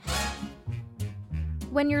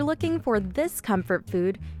When you're looking for this comfort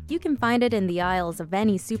food, you can find it in the aisles of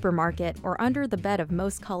any supermarket or under the bed of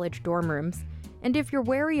most college dorm rooms. And if you're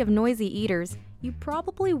wary of noisy eaters, you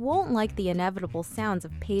probably won't like the inevitable sounds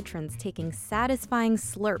of patrons taking satisfying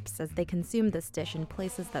slurps as they consume this dish in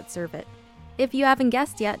places that serve it. If you haven't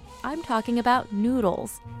guessed yet, I'm talking about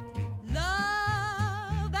noodles.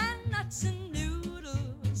 Love and nuts and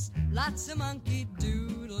noodles, lots of monkey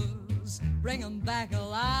doodles, bring 'em back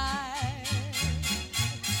alive.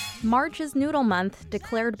 March is Noodle Month,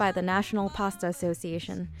 declared by the National Pasta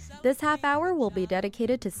Association. This half hour will be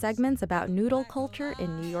dedicated to segments about noodle culture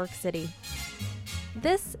in New York City.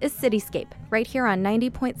 This is Cityscape, right here on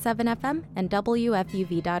 90.7 FM and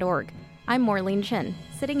WFUV.org. I'm Morlene Chin,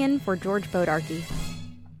 sitting in for George Bodarky.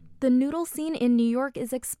 The noodle scene in New York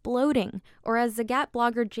is exploding, or as Zagat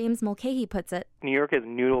blogger James Mulcahy puts it, New York is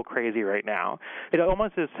noodle crazy right now. It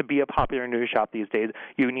almost is to be a popular noodle shop these days,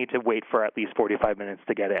 you need to wait for at least 45 minutes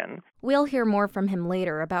to get in. We'll hear more from him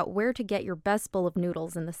later about where to get your best bowl of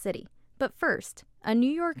noodles in the city. But first, a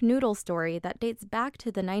New York noodle story that dates back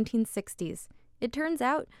to the 1960s. It turns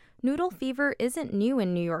out, noodle fever isn't new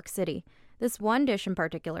in New York City. This one dish in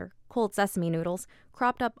particular, cold sesame noodles,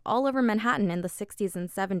 cropped up all over Manhattan in the 60s and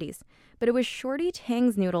 70s, but it was Shorty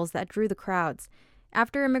Tang's noodles that drew the crowds.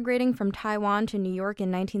 After immigrating from Taiwan to New York in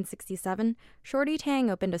 1967, Shorty Tang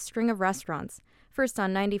opened a string of restaurants, first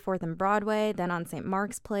on 94th and Broadway, then on St.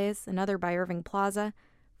 Mark's Place, another by Irving Plaza.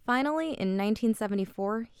 Finally, in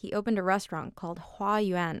 1974, he opened a restaurant called Hua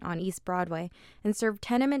Yuan on East Broadway and served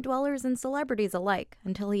tenement dwellers and celebrities alike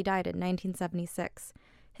until he died in 1976.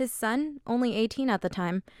 His son, only 18 at the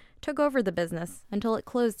time, took over the business until it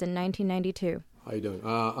closed in 1992. How you doing?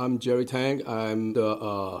 I'm Jerry Tang. I'm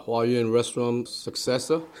the Hua Yuan restaurant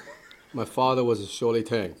successor. My father was Shorty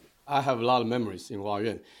Tang. I have a lot of memories in Hua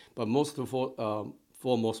Yuan, but most of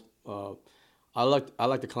foremost, I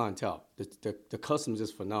like the clientele. The customers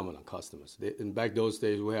is phenomenal customers. In back those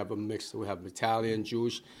days, we have a mix. We have Italian,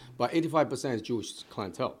 Jewish, but 85% is Jewish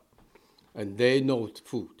clientele, and they know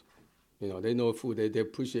food. You know, they know food. They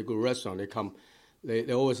appreciate a good restaurant. They come,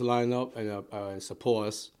 they always line up and support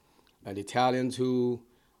us. And Italian too.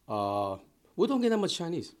 We don't get that much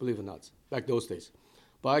Chinese, believe it or not, back those days.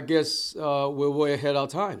 But I guess we're way ahead of our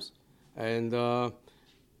times. And to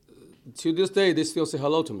this day, they still say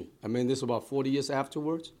hello to me. I mean, this is about 40 years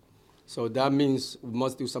afterwards. So that means we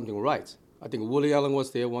must do something right. I think Woody Allen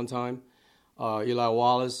was there one time. Eli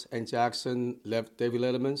Wallace and Jackson left David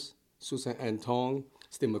Letterman's, Susan Anton,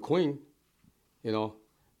 Steve McQueen,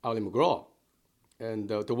 Ali McGraw. And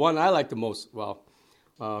the one I like the most,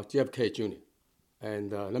 JFK Jr.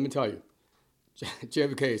 And let me tell you,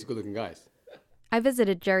 JFK is a good-looking guy. I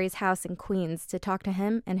visited Jerry's house in Queens to talk to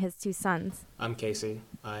him and his two sons. I'm Casey.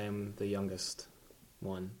 I am the youngest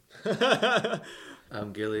one.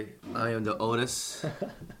 I'm Gilly. I am the oldest.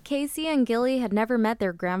 Casey and Gilly had never met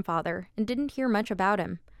their grandfather and didn't hear much about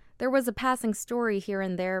him. There was a passing story here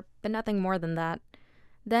and there, but nothing more than that.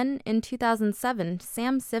 Then, in 2007,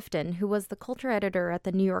 Sam Sifton, who was the culture editor at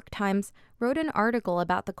the New York Times, wrote an article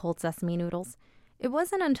about the cold sesame noodles. It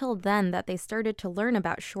wasn't until then that they started to learn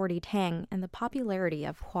about Shorty Tang and the popularity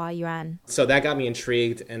of Hua Yuan. So that got me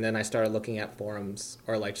intrigued, and then I started looking at forums,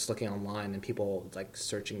 or just looking online, and people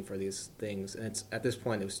searching for these things. And it's at this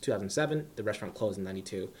point, it was 2007, the restaurant closed in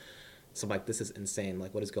 92. So I'm this is insane.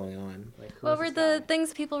 What is going on? What were the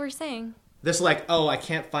things people were saying? This I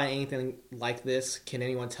can't find anything like this. Can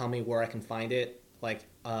anyone tell me where I can find it?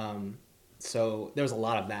 So there was a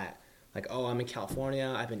lot of that. I'm in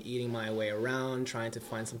California. I've been eating my way around, trying to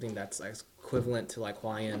find something that's equivalent to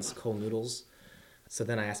Hawaiian's cold noodles. So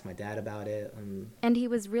then I asked my dad about it. And he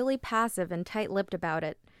was really passive and tight-lipped about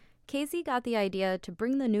it. Casey got the idea to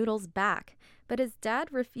bring the noodles back, but his dad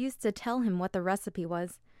refused to tell him what the recipe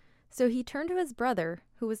was. So he turned to his brother,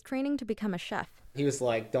 who was training to become a chef. He was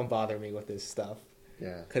like, "Don't bother me with this stuff."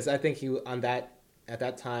 Yeah. Because I think at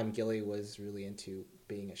that time, Gilly was really into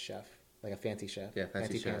being a chef, like a fancy chef. Yeah,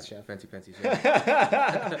 fancy pants chef. Fancy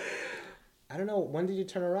chef. I don't know. When did you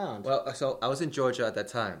turn around? Well, so I was in Georgia at that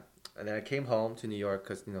time, and then I came home to New York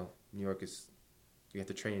because New York you have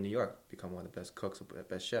to train in New York, become one of the best cooks or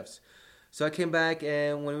best chefs. So I came back,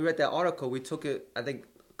 and when we read that article, we took it. I think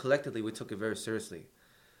collectively we took it very seriously.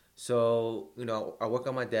 So I worked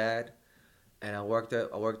on my dad, and I worked it.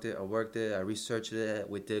 I researched it.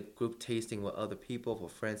 We did group tasting with other people, for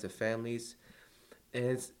friends and families,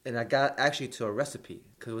 and I got actually to a recipe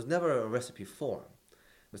because it was never a recipe form.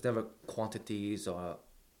 It was never quantities or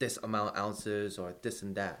this amount of ounces or this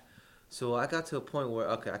and that. So I got to a point where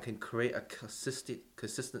I can create a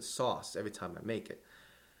consistent sauce every time I make it,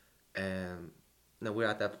 and now we're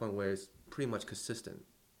at that point where it's pretty much consistent,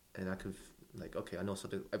 and I can like, okay, I know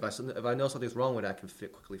something. If I know something's wrong with it, I can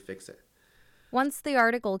quickly fix it. Once the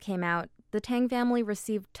article came out, the Tang family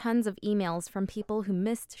received tons of emails from people who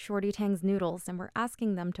missed Shorty Tang's noodles and were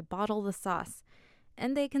asking them to bottle the sauce.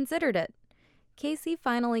 And they considered it. Casey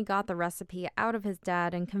finally got the recipe out of his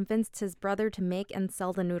dad and convinced his brother to make and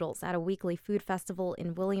sell the noodles at a weekly food festival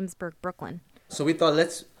in Williamsburg, Brooklyn. So we thought,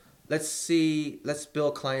 let's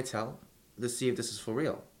build clientele. Let's see if this is for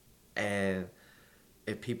real, and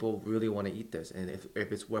if people really want to eat this, and if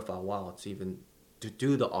it's worth our while to even to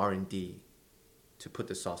do the R&D to put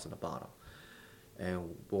the sauce in a bottle.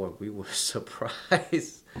 And boy, we were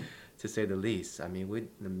surprised to say the least. I mean, in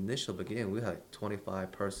the initial beginning, we had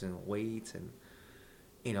 25-person wait, and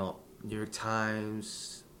New York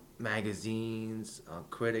Times, magazines,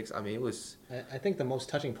 critics. I mean, it was. I think the most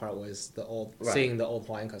touching part was seeing the old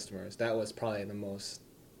Hawaiian customers. That was probably the most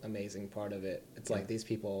amazing part of it. It's like these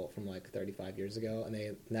people from like 35 years ago, and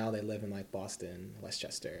they live in like Boston,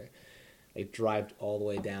 Westchester. They drive all the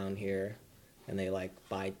way down here, and they like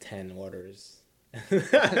buy 10 orders,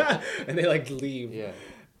 and they like leave. Yeah,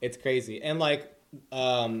 it's crazy. And like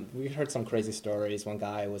we heard some crazy stories. One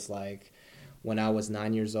guy was like, when I was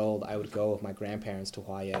 9 years old, I would go with my grandparents to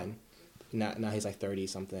Hawaiian. Now he's like 30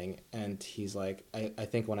 something, and he's like, I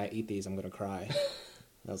think when I eat these, I'm gonna cry.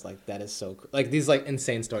 I was like, that is so like these like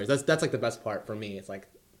insane stories. That's like the best part for me. It's like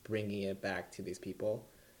bringing it back to these people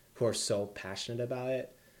who are so passionate about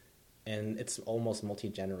it, and it's almost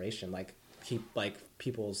multi-generation. Like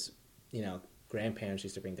people's grandparents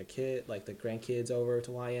used to bring their the grandkids over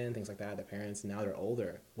to Hawaiian, things like that. Their parents, and now they're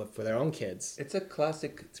older for their own kids. It's a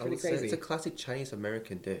classic. It's pretty crazy. It's a classic Chinese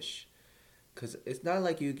American dish, because it's not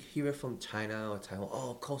like you hear it from China or Taiwan.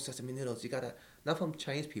 Oh, cold sesame noodles. You gotta not from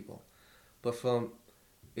Chinese people, but from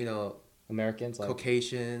Americans, like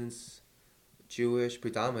Caucasians, Jewish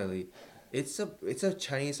predominantly. It's a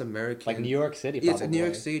Chinese American, like New York City. Probably. It's a New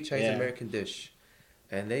York City Chinese American dish,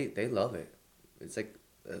 and they love it. It's like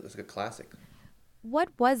a classic. What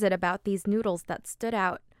was it about these noodles that stood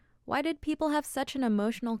out? Why did people have such an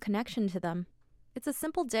emotional connection to them? It's a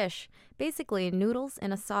simple dish, basically noodles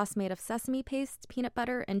in a sauce made of sesame paste, peanut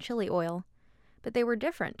butter, and chili oil. But they were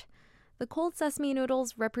different. The cold sesame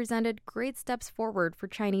noodles represented great steps forward for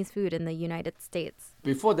Chinese food in the United States.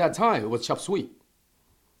 Before that time, it was chop suey.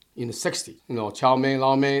 In the 60s, chow mein,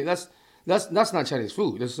 lao mein. That's not Chinese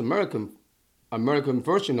food. This is American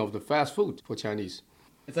version of the fast food for Chinese.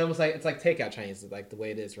 It's almost like takeout Chinese, like the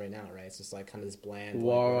way it is right now, right? It's just like kind of this bland.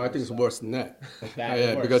 Well, I think it's worse than that.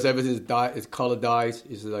 Because everything's it's color dyes.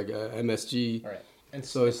 It's like MSG. All right. And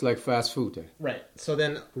so it's like fast food there. Right. So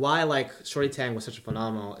then why like Shorty Tang was such a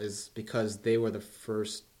phenomenal is because they were the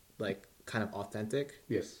first like kind of authentic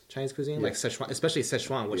Chinese cuisine, like Szechuan, especially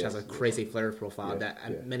Szechuan, which has a crazy flavor profile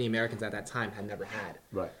that many Americans at that time had never had.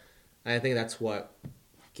 Right. And I think that's what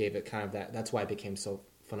gave it kind of that's why it became so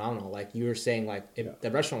phenomenal. Like you were saying, like the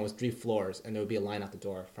restaurant was 3 floors and there would be a line out the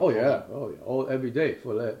door. Every day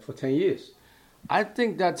for 10 years. I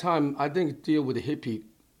think that time, deal with the hippie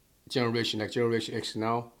generation, like Generation X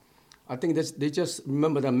now. I think they just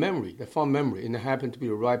remember that memory, that fond memory, and it happened to be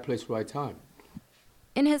the right place, right time.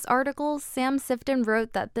 In his article, Sam Sifton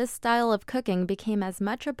wrote that this style of cooking became as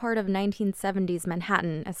much a part of 1970s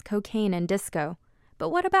Manhattan as cocaine and disco. But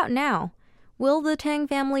what about now? Will the Tang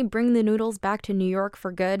family bring the noodles back to New York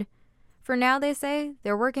for good? For now, they say,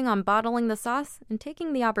 they're working on bottling the sauce and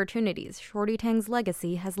taking the opportunities Shorty Tang's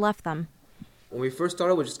legacy has left them. When we first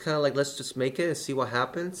started, we're just kind of like, let's just make it and see what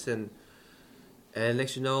happens. And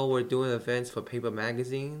next you know, we're doing events for Paper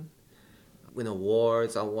Magazine. Win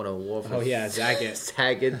awards. I won an award for Zagat.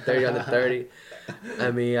 Zagat, 30 under 30.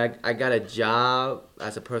 I mean, I got a job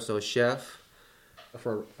as a personal chef.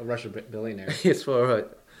 For a Russian billionaire. It's for a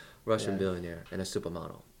Russian billionaire and a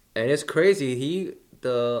supermodel. And it's crazy.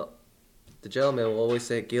 The gentleman will always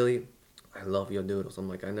say, Gilly, I love your noodles. I'm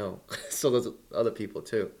like, I know. So does other people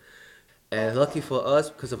too. And lucky for us,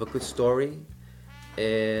 because of a good story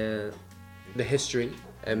and the history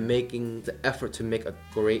and making the effort to make a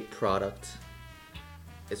great product,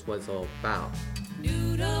 is what it's all about.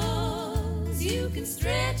 Noodles, you can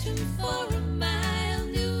stretch them for a mile.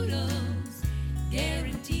 Noodles,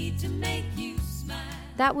 guaranteed to make you smile.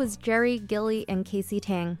 That was Jerry, Gilly, and Casey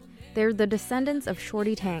Tang. They're the descendants of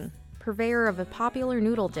Shorty Tang, purveyor of a popular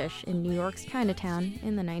noodle dish in New York's Chinatown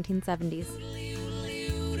in the 1970s.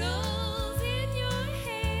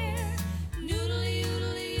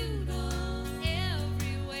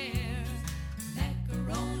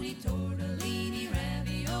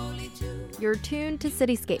 You're tuned to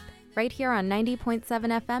Cityscape, right here on 90.7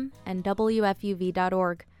 FM and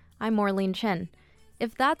WFUV.org. I'm Morlene Chin.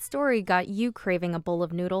 If that story got you craving a bowl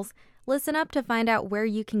of noodles, listen up to find out where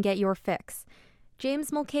you can get your fix.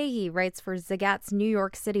 James Mulcahy writes for Zagat's New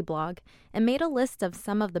York City blog and made a list of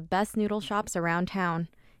some of the best noodle shops around town.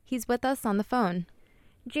 He's with us on the phone.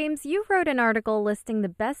 James, you wrote an article listing the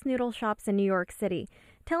best noodle shops in New York City.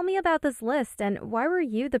 Tell me about this list, and why were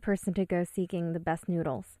you the person to go seeking the best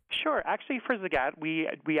noodles? Sure. Actually, for Zagat, we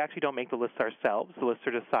actually don't make the lists ourselves. The lists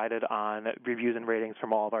are decided on reviews and ratings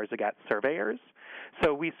from all of our Zagat surveyors.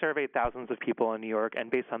 So we surveyed thousands of people in New York, and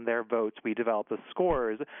based on their votes, we developed the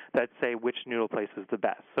scores that say which noodle place is the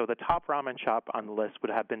best. So the top ramen shop on the list would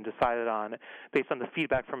have been decided on based on the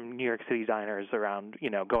feedback from New York City diners around,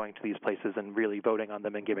 going to these places and really voting on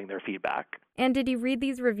them and giving their feedback. And did you read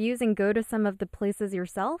these reviews and go to some of the places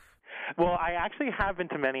yourself? Well, I actually have been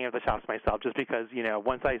to many of the shops myself just because,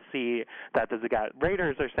 once I see that the Zagat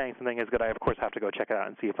raters are saying something is good, I, of course, have to go check it out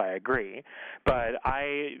and see if I agree. But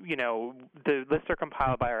the lists are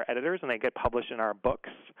compiled by our editors, and they get published in our books.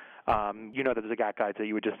 The Zagat guides that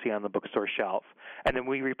you would just see on the bookstore shelf. And then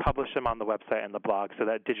we republish them on the website and the blog so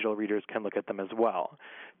that digital readers can look at them as well.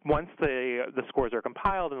 Once the scores are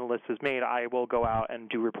compiled and the list is made, I will go out and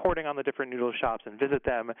do reporting on the different noodle shops and visit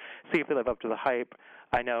them, see if they live up to the hype.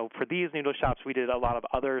 I know for these noodle shops, we did a lot of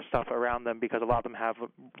other stuff around them because a lot of them have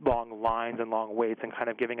long lines and long waits and kind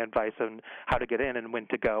of giving advice on how to get in and when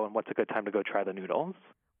to go and what's a good time to go try the noodles.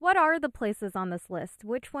 What are the places on this list?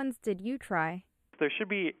 Which ones did you try? There should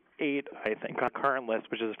be 8, I think, on the current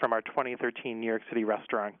list, which is from our 2013 New York City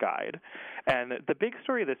Restaurant Guide. And the big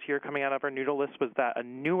story this year coming out of our noodle list was that a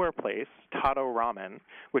newer place, Tato Ramen,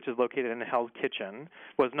 which is located in Hell's Kitchen,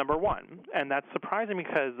 was number 1. And that's surprising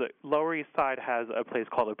because Lower East Side has a place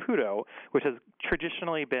called Oputo, which has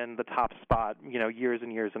traditionally been the top spot, years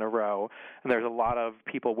and years in a row. And there's a lot of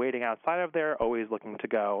people waiting outside of there, always looking to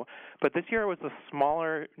go. But this year it was a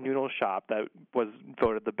smaller noodle shop that was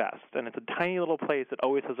voted the best. And it's a tiny little place that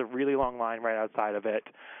always has a really long line right outside of it,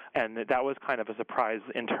 and that was kind of a surprise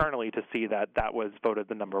internally to see that was voted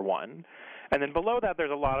the number 1. And then below that,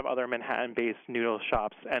 there's a lot of other Manhattan-based noodle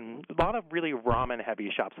shops and a lot of really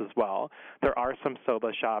ramen-heavy shops as well. There are some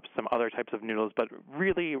soba shops, some other types of noodles, but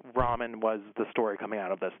really ramen was the story coming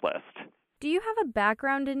out of this list. Do you have a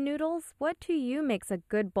background in noodles? What to you makes a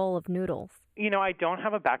good bowl of noodles? I don't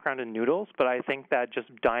have a background in noodles, but I think that just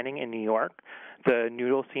dining in New York, the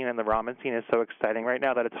noodle scene and the ramen scene is so exciting right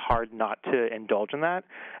now that it's hard not to indulge in that.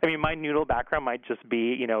 I mean, my noodle background might just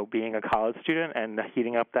be, being a college student and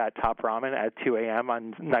heating up that top ramen at 2 a.m.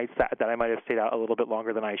 on nights that I might have stayed out a little bit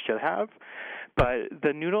longer than I should have. But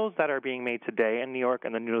the noodles that are being made today in New York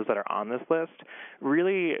and the noodles that are on this list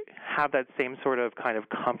really have that same sort of kind of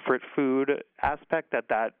comfort food aspect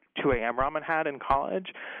that 2 a.m. ramen had in college,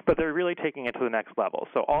 but they're really taking it to the next level.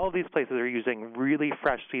 So all of these places are using really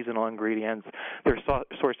fresh seasonal ingredients. They're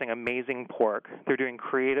sourcing amazing pork. They're doing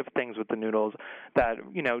creative things with the noodles that,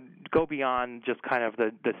 go beyond just kind of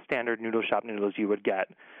the standard noodle shop noodles you would get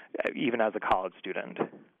even as a college student.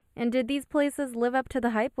 And did these places live up to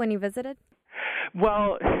the hype when you visited?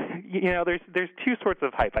 Well, there's two sorts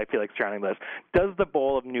of hype, I feel like, surrounding this. Does the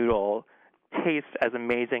bowl of noodle taste as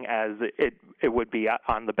amazing as it would be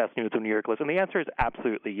on the best noodles of New York list? And the answer is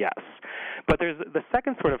absolutely yes. But there's the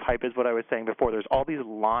second sort of hype is what I was saying before. There's all these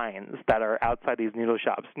lines that are outside these noodle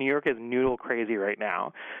shops. New York is noodle crazy right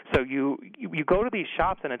now. So you go to these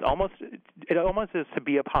shops and it almost is to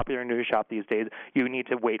be a popular noodle shop these days, you need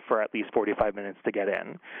to wait for at least 45 minutes to get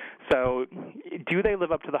in. So do they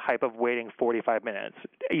live up to the hype of waiting 45 minutes,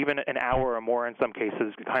 even an hour or more in some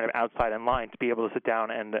cases, kind of outside in line to be able to sit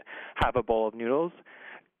down and have a bowl of noodles?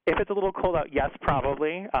 If it's a little cold out, yes,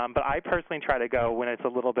 probably. But I personally try to go when it's a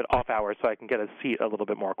little bit off hours so I can get a seat a little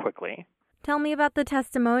bit more quickly. Tell me about the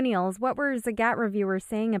testimonials. What were Zagat reviewers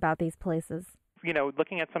saying about these places?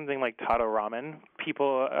 Looking at something like Tato Ramen,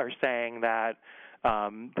 people are saying that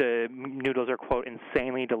the noodles are, quote,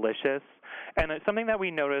 insanely delicious. And it's something that we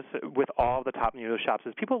notice with all the top noodle shops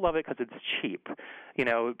is people love it because it's cheap.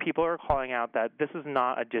 People are calling out that this is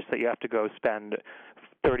not a dish that you have to go spend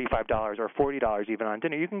 $35 or $40 even on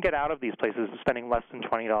dinner. You can get out of these places spending less than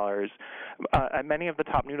 $20. At many of the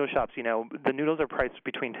top noodle shops, the noodles are priced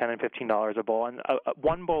between $10 and $15 a bowl, and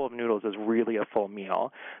one bowl of noodles is really a full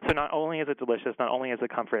meal. So not only is it delicious, not only is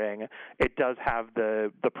it comforting, it does have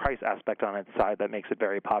the price aspect on its side that makes it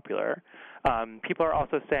very popular. People are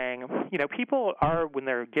also saying, people are, when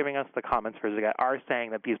they're giving us the comments for Zagat, are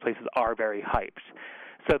saying that these places are very hyped.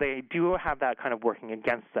 So they do have that kind of working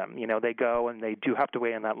against them. They go and they do have to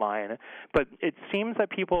wait in that line. But it seems that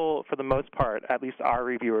people, for the most part, at least our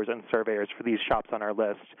reviewers and surveyors for these shops on our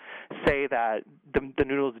list, say that the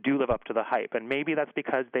noodles do live up to the hype. And maybe that's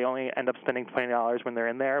because they only end up spending $20 when they're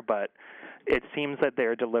in there, but it seems that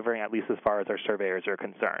they're delivering, at least as far as our surveyors are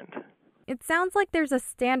concerned. It sounds like there's a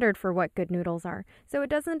standard for what good noodles are, so it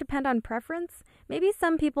doesn't depend on preference. Maybe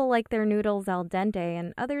some people like their noodles al dente,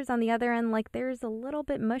 and others on the other end like theirs a little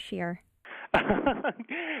bit mushier.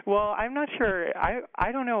 Well, I'm not sure.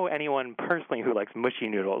 I don't know anyone personally who likes mushy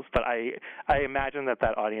noodles, but I imagine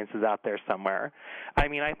that audience is out there somewhere. I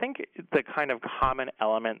mean, I think the kind of common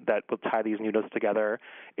element that will tie these noodles together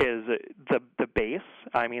is the base.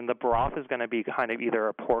 I mean, the broth is going to be kind of either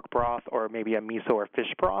a pork broth or maybe a miso or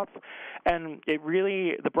fish broth, and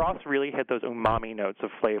the broths really hit those umami notes of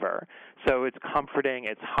flavor. So it's comforting,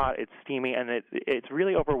 it's hot, it's steamy, and it's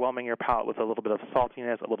really overwhelming your palate with a little bit of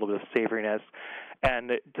saltiness, a little bit of savoriness.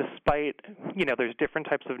 And despite, there's different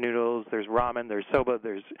types of noodles. There's ramen, there's soba,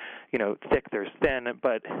 there's, thick, there's thin.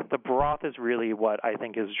 But the broth is really what I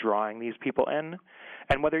think is drawing these people in.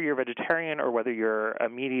 And whether you're vegetarian or whether you're a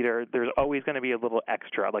meat eater, there's always going to be a little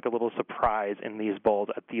extra, like a little surprise in these bowls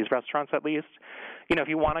at these restaurants at least. If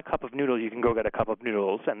you want a cup of noodles, you can go get a cup of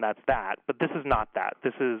noodles, and that's that. But this is not that.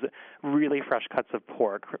 This is really fresh cuts of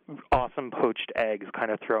pork, awesome poached eggs kind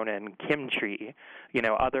of thrown in, kimchi,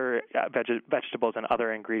 other vegetables and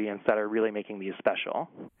other ingredients that are really making these special.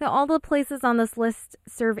 So all the places on this list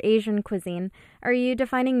serve Asian cuisine. Are you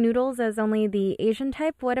defining noodles as only the Asian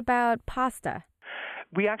type? What about pasta?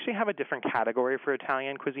 We actually have a different category for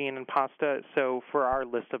Italian cuisine and pasta. So for our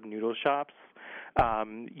list of noodle shops,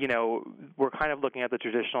 we're kind of looking at the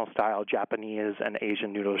traditional style Japanese and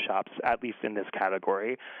Asian noodle shops, at least in this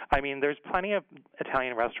category. I mean, there's plenty of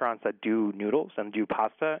Italian restaurants that do noodles and do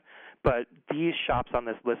pasta, but these shops on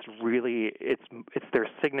this list really, it's their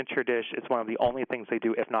signature dish. It's one of the only things they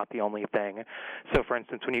do, if not the only thing. So, for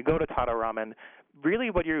instance, when you go to Tado Ramen, really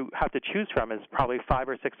what you have to choose from is probably 5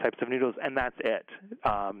 or 6 types of noodles, and that's it.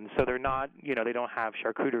 So they're not, they don't have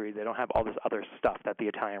charcuterie. They don't have all this other stuff that the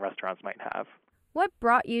Italian restaurants might have. What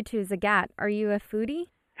brought you to Zagat? Are you a foodie?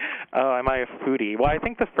 Oh, am I a foodie? Well, I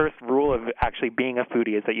think the first rule of actually being a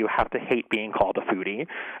foodie is that you have to hate being called a foodie.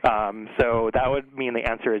 So that would mean the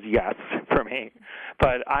answer is yes for me.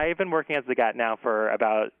 But I've been working at Zagat now for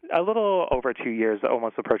about a little over 2 years,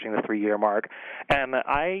 almost approaching the 3-year mark. And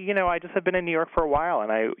I just have been in New York for a while,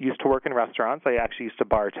 and I used to work in restaurants. I actually used to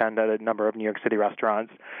bartend at a number of New York City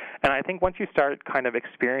restaurants. And I think once you start kind of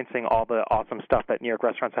experiencing all the awesome stuff that New York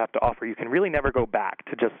restaurants have to offer, you can really never go back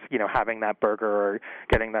to just, having that burger or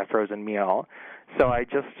getting that frozen meal. So I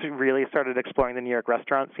just really started exploring the New York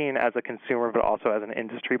restaurant scene as a consumer, but also as an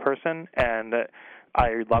industry person. And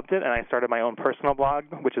I loved it, and I started my own personal blog,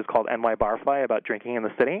 which is called NY Barfly, about drinking in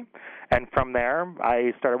the city. And from there,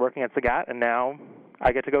 I started working at Zagat, and now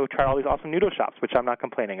I get to go try all these awesome noodle shops, which I'm not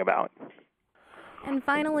complaining about. And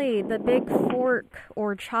finally, the big fork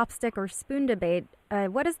or chopstick or spoon debate.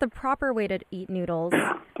 What is the proper way to eat noodles?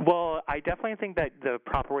 Well, I definitely think that the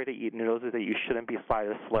proper way to eat noodles is that you shouldn't be sly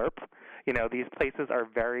to slurp. These places are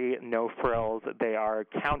very no frills. They are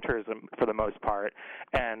counters for the most part.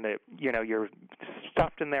 And, you're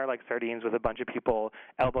stuffed in there like sardines with a bunch of people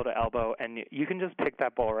elbow to elbow. And you can just pick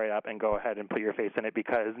that bowl right up and go ahead and put your face in it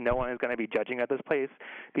because no one is going to be judging at this place.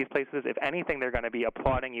 These places, if anything, they're going to be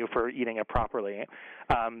applauding you for eating it properly.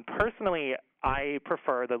 Personally, I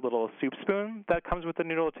prefer the little soup spoon that comes with the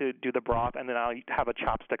noodle to do the broth, and then I'll have a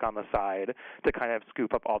chopstick on the side to kind of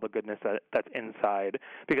scoop up all the goodness that's inside.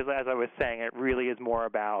 Because as I was saying, it really is more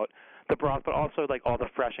about the broth, but also like all the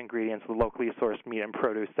fresh ingredients, the locally sourced meat and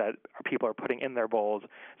produce that people are putting in their bowls.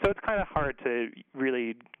 So it's kind of hard to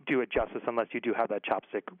really do it justice unless you do have that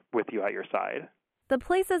chopstick with you at your side. The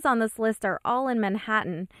places on this list are all in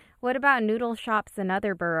Manhattan. What about noodle shops in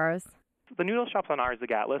other boroughs? The noodle shops on our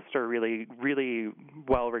Zagat list are really, really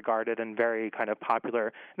well regarded and very kind of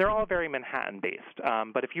popular. They're all very Manhattan-based.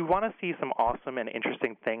 But if you want to see some awesome and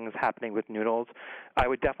interesting things happening with noodles, I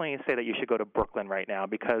would definitely say that you should go to Brooklyn right now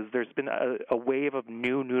because there's been a wave of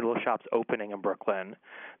new noodle shops opening in Brooklyn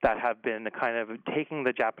that have been kind of taking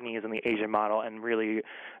the Japanese and the Asian model and really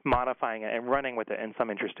modifying it and running with it in some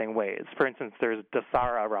interesting ways. For instance, there's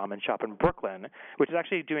Dasara ramen shop in Brooklyn, which is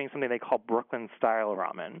actually doing something they call Brooklyn-style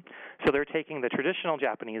ramen. So they're they're taking the traditional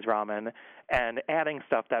Japanese ramen and adding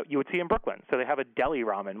stuff that you would see in Brooklyn. So they have a deli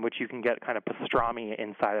ramen, which you can get kind of pastrami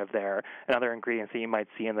inside of there and other ingredients that you might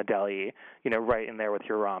see in the deli, right in there with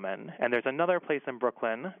your ramen. And there's another place in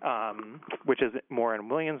Brooklyn, which is more in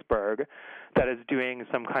Williamsburg, that is doing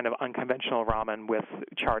some kind of unconventional ramen with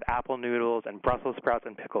charred apple noodles and Brussels sprouts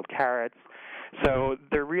and pickled carrots. So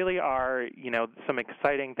there really are, some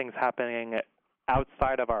exciting things happening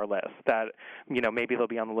outside of our list that, maybe they'll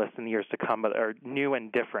be on the list in the years to come, but are new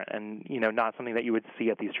and different and, not something that you would see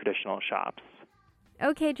at these traditional shops.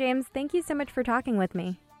 Okay, James, thank you so much for talking with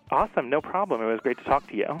me. Awesome, no problem. It was great to talk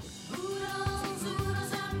to you.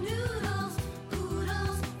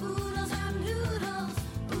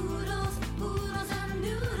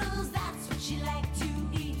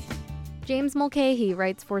 James Mulcahy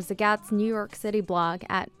writes for Zagat's New York City blog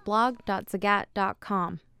at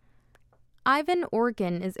blog.zagat.com. Ivan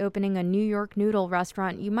Orkin is opening a New York noodle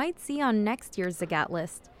restaurant you might see on next year's Zagat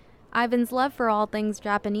list. Ivan's love for all things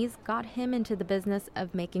Japanese got him into the business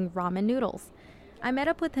of making ramen noodles. I met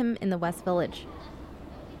up with him in the West Village.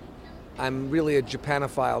 I'm really a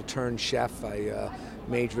Japanophile turned chef. I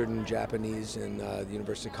majored in Japanese in the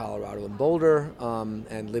University of Colorado in Boulder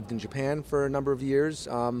and lived in Japan for a number of years.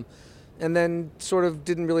 And then sort of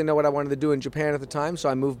didn't really know what I wanted to do in Japan at the time, so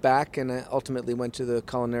I moved back and I ultimately went to the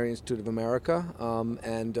Culinary Institute of America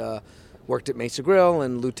and worked at Mesa Grill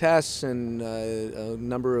and Lutece and a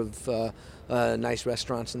number of nice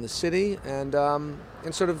restaurants in the city and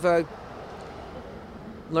sort of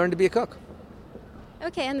learned to be a cook.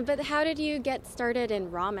 Okay, but how did you get started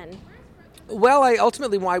in ramen? Well, I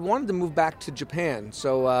wanted to move back to Japan,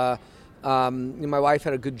 so my wife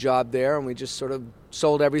had a good job there, and we just sort of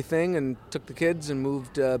sold everything and took the kids and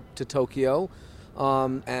moved to Tokyo.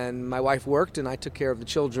 And my wife worked, and I took care of the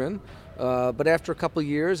children. But after a couple of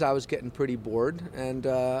years, I was getting pretty bored, and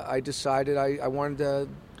I decided I wanted to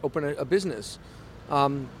open a business.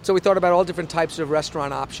 So we thought about all different types of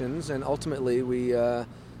restaurant options, and ultimately we were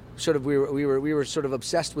sort of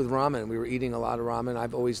obsessed with ramen. We were eating a lot of ramen.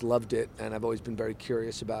 I've always loved it, and I've always been very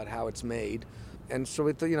curious about how it's made. And so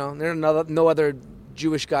we thought, there are no other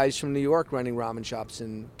Jewish guys from New York running ramen shops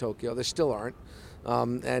in Tokyo. There still aren't.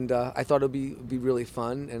 And I thought it would be really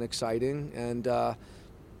fun and exciting, and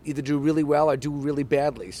either do really well or do really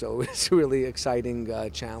badly. So it's a really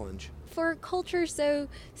exciting challenge. For a culture so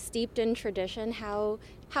steeped in tradition, how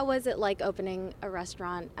was it like opening a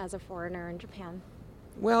restaurant as a foreigner in Japan?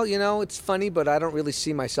 Well, it's funny, but I don't really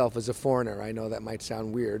see myself as a foreigner. I know that might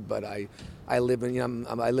sound weird, but I live in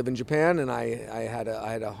I live in Japan, and I had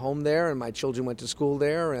a home there, and my children went to school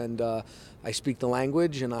there, and I speak the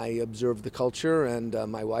language, and I observe the culture, and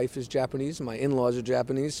my wife is Japanese, and my in-laws are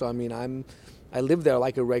Japanese, so I live there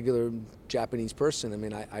like a regular Japanese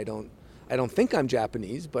person. I don't think I'm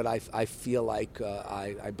Japanese, but I feel like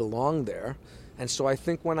I belong there, and so I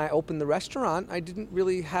think when I opened the restaurant, I didn't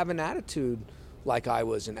really have an attitude like I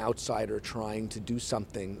was an outsider trying to do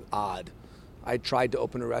something odd. I tried to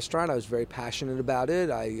open a restaurant. I was very passionate about it.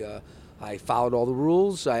 I followed all the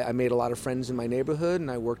rules. I made a lot of friends in my neighborhood, and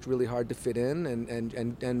I worked really hard to fit in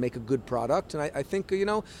and make a good product. And I think,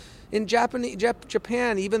 in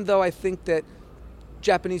Japan, even though I think that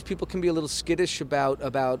Japanese people can be a little skittish about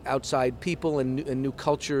outside people and new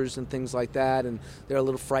cultures and things like that, and they're a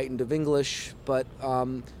little frightened of English, but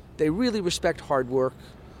they really respect hard work.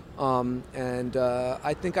 And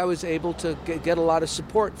I think I was able to get a lot of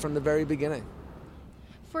support from the very beginning.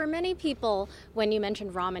 For many people, when you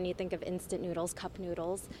mention ramen, you think of instant noodles, cup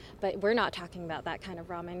noodles, but we're not talking about that kind of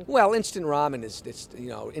ramen. Well, instant ramen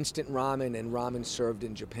instant ramen and ramen served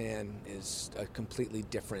in Japan is a completely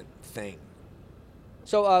different thing.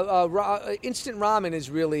 So instant ramen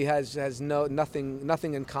has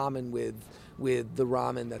nothing in common with the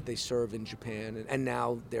ramen that they serve in Japan, and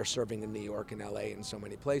now they're serving in New York and LA and so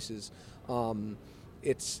many places. Ramen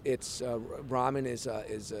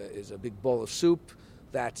is a big bowl of soup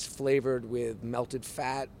that's flavored with melted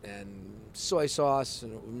fat and soy sauce,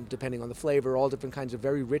 and depending on the flavor, all different kinds of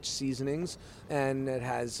very rich seasonings, and it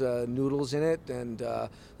has noodles in it, and a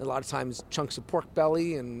lot of times chunks of pork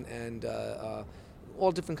belly and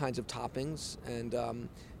all different kinds of toppings, and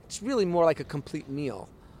it's really more like a complete meal.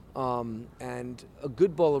 And a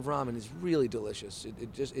good bowl of ramen is really delicious.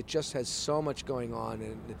 It just has so much going on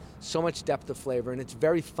and so much depth of flavor, and it's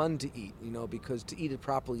very fun to eat, because to eat it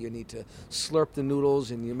properly you need to slurp the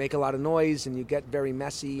noodles, and you make a lot of noise, and you get very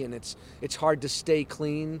messy, and it's hard to stay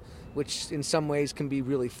clean, which in some ways can be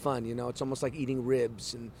really fun. It's almost like eating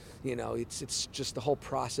ribs, and it's just the whole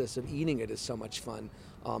process of eating it is so much fun.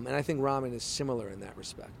 And I think ramen is similar in that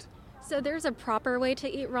respect. So there's a proper way to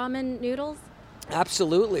eat ramen noodles?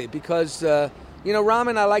 Absolutely, because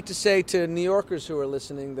ramen. I like to say to New Yorkers who are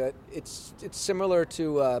listening that it's similar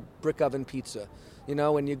to brick oven pizza.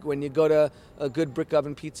 When you go to a good brick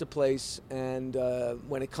oven pizza place, and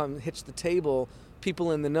when it hits the table,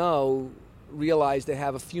 people in the know realize they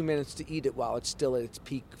have a few minutes to eat it while it's still at its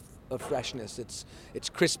peak of freshness. It's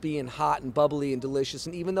crispy and hot and bubbly and delicious,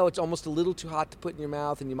 and even though it's almost a little too hot to put in your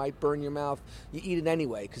mouth and you might burn your mouth, you eat it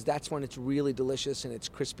anyway, because that's when it's really delicious and it's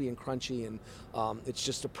crispy and crunchy, and it's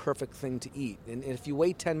just a perfect thing to eat. And if you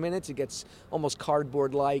wait 10 minutes, it gets almost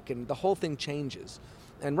cardboard-like, and the whole thing changes.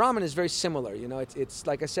 And ramen is very similar. It's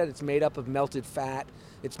like I said, it's made up of melted fat.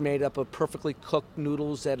 It's made up of perfectly cooked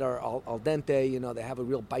noodles that are al dente. They have a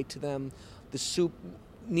real bite to them. The soup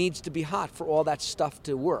needs to be hot for all that stuff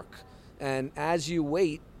to work. And as you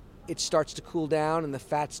wait, it starts to cool down and the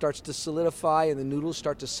fat starts to solidify and the noodles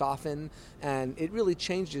start to soften, and it really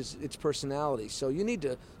changes its personality. So you need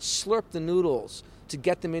to slurp the noodles to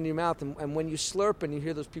get them in your mouth. And when you slurp and you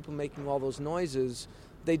hear those people making all those noises,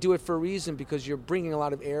 they do it for a reason, because you're bringing a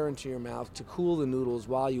lot of air into your mouth to cool the noodles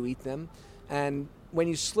while you eat them. And when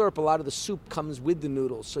you slurp, a lot of the soup comes with the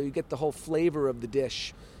noodles, so you get the whole flavor of the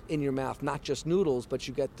dish in your mouth, not just noodles, but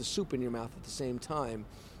you get the soup in your mouth at the same time.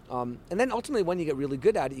 And then ultimately, when you get really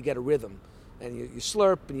good at it, you get a rhythm. And you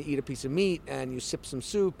slurp, and you eat a piece of meat, and you sip some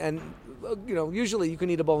soup. And, usually you can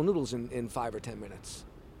eat a bowl of noodles in 5 or 10 minutes.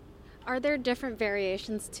 Are there different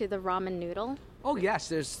variations to the ramen noodle? Oh, yes.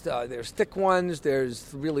 There's thick ones.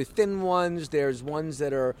 There's really thin ones. There's ones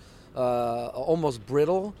that are almost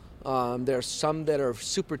brittle. There's some that are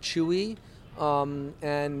super chewy.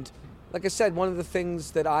 And like I said, one of the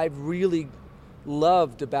things that I've really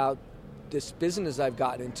loved about this business I've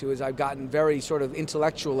gotten into is I've gotten very sort of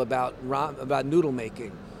intellectual about noodle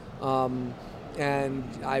making. And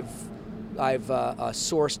I've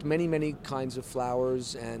sourced many kinds of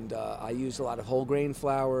flours, and I use a lot of whole grain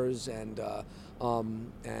flours, and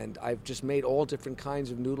I've just made all different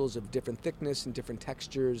kinds of noodles of different thickness and different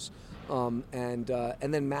textures, and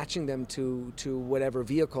then matching them to whatever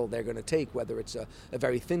vehicle they're going to take, whether it's a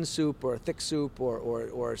very thin soup or a thick soup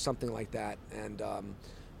or something like that, and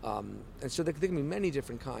so there can be many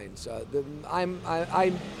different kinds.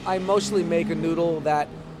 I mostly make a noodle that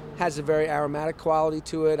has a very aromatic quality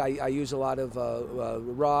to it. I use a lot of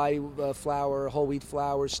rye flour, whole wheat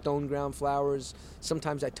flour, stone ground flours.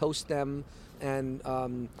 Sometimes I toast them. And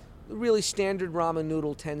the really standard ramen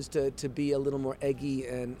noodle tends to be a little more eggy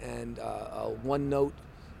and one note.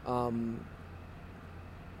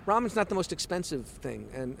 Ramen's not the most expensive thing,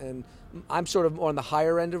 and I'm sort of on the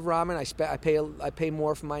higher end of ramen. I pay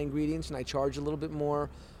more for my ingredients, and I charge a little bit more.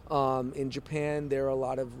 In Japan, there are a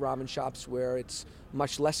lot of ramen shops where it's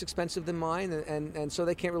much less expensive than mine, and so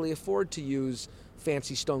they can't really afford to use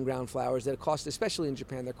fancy stone ground flours that cost, especially in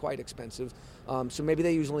Japan, they're quite expensive. So maybe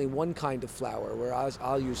they use only one kind of flour, whereas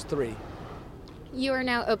I'll use 3. You are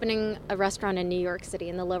now opening a restaurant in New York City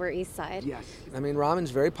in the Lower East Side. Yes. I mean,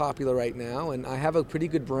 ramen's very popular right now, and I have a pretty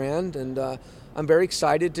good brand, and I'm very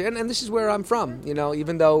excited to, and this is where I'm from.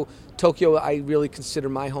 Even though Tokyo I really consider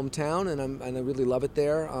my hometown, and I really love it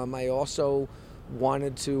there, I also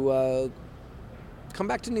wanted to come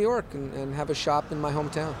back to New York and have a shop in my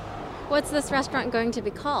hometown. What's this restaurant going to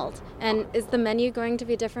be called? And is the menu going to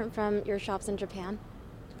be different from your shops in Japan?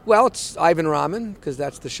 Well, it's Ivan Ramen, because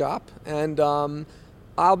that's the shop. And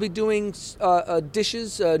I'll be doing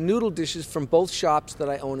noodle dishes from both shops that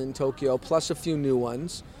I own in Tokyo, plus a few new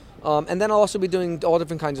ones. And then I'll also be doing all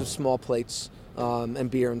different kinds of small plates,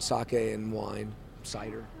 and beer and sake and wine,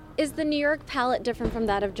 cider. Is the New York palate different from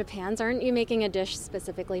that of Japan's? Aren't you making a dish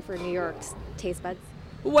specifically for New York's taste buds?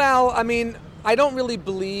 Well, I mean, I don't really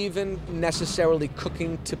believe in necessarily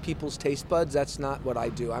cooking to people's taste buds. That's not what I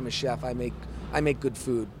do. I'm a chef. I make good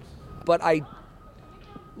food. But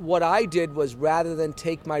what I did was, rather than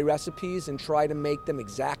take my recipes and try to make them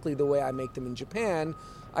exactly the way I make them in Japan,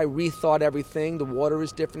 I rethought everything. The water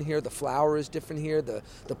is different here. The flour is different here. The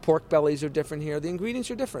pork bellies are different here. The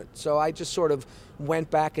ingredients are different. So I just sort of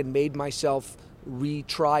went back and made myself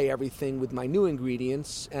retry everything with my new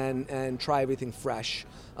ingredients and try everything fresh.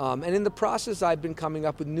 And in the process, I've been coming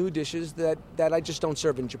up with new dishes that I just don't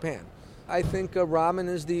serve in Japan. I think ramen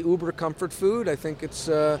is the uber comfort food. I think it's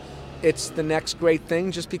the next great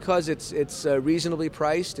thing, just because it's reasonably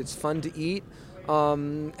priced. It's fun to eat.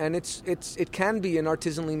 And it can be an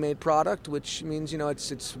artisanally made product, which means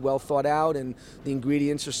it's well thought out, and the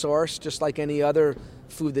ingredients are sourced just like any other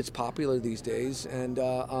food that's popular these days. And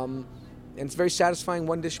it's a very satisfying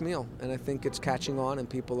one-dish meal, and I think it's catching on, and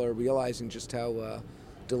people are realizing just how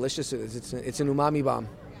delicious it is. It's an umami bomb.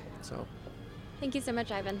 So, thank you so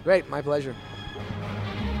much, Ivan. Great, my pleasure.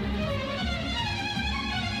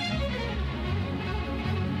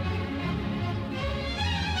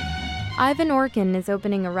 Ivan Orkin is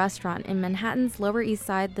opening a restaurant in Manhattan's Lower East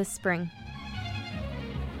Side this spring.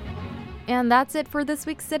 And that's it for this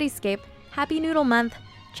week's Cityscape. Happy Noodle Month!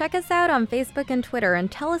 Check us out on Facebook and Twitter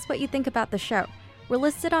and tell us what you think about the show. We're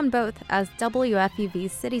listed on both as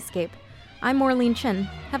WFUV's Cityscape. I'm Morlene Chin.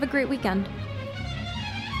 Have a great weekend.